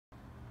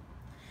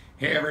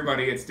Hey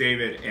everybody, it's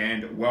David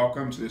and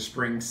welcome to the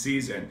spring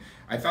season.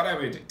 I thought I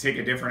would take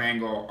a different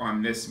angle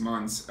on this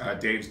month's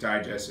Dave's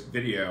Digest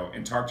video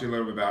and talk to you a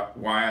little bit about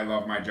why I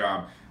love my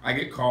job. I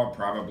get called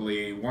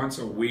probably once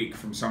a week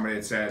from somebody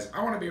that says,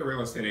 I want to be a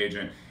real estate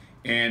agent,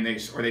 and they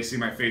see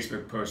my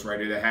Facebook post where I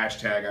do the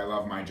hashtag I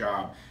love my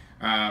job.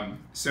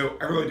 So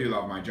I really do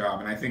love my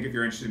job, and I think if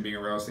you're interested in being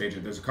a real estate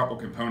agent, there's a couple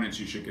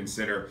components you should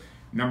consider.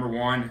 Number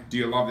one, do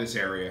you love this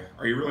area?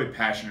 Are you really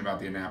passionate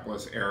about the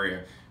Annapolis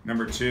area?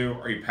 Number two,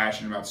 are you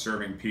passionate about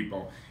serving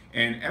people?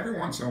 And every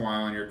once in a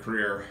while in your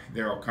career,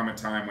 there will come a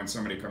time when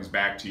somebody comes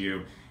back to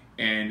you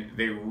and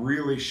they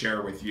really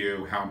share with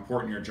you how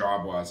important your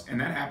job was.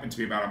 And that happened to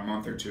me about a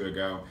month or two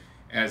ago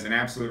as an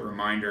absolute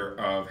reminder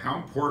of how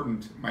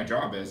important my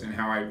job is and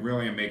how I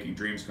really am making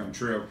dreams come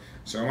true.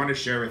 So I want to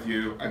share with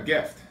you a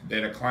gift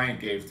that a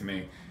client gave to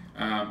me.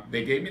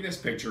 They gave me this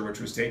picture, which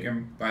was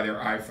taken by their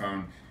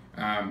iPhone.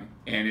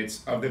 And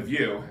it's of the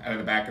view out of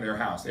the back of their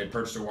house. They had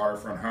purchased a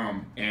waterfront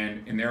home,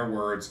 and in their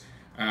words,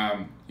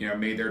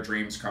 made their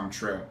dreams come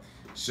true.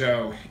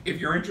 So if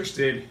you're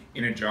interested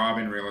in a job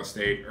in real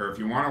estate, or if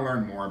you want to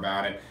learn more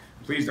about it,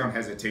 please don't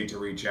hesitate to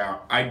reach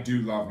out. I do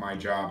love my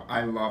job.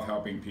 I love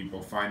helping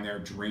people find their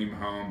dream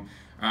home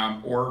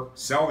or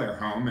sell their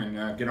home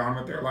and get on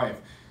with their life.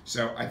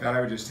 So I thought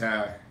I would just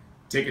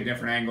take a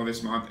different angle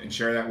this month and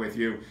share that with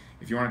you.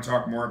 If you want to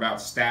talk more about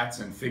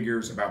stats and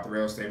figures about the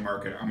real estate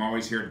market, I'm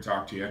always here to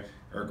talk to you,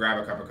 or grab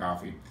a cup of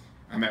coffee.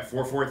 I'm at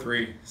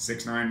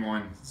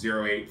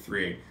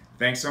 443-691-0838.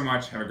 Thanks so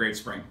much. Have a great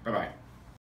spring. Bye-bye.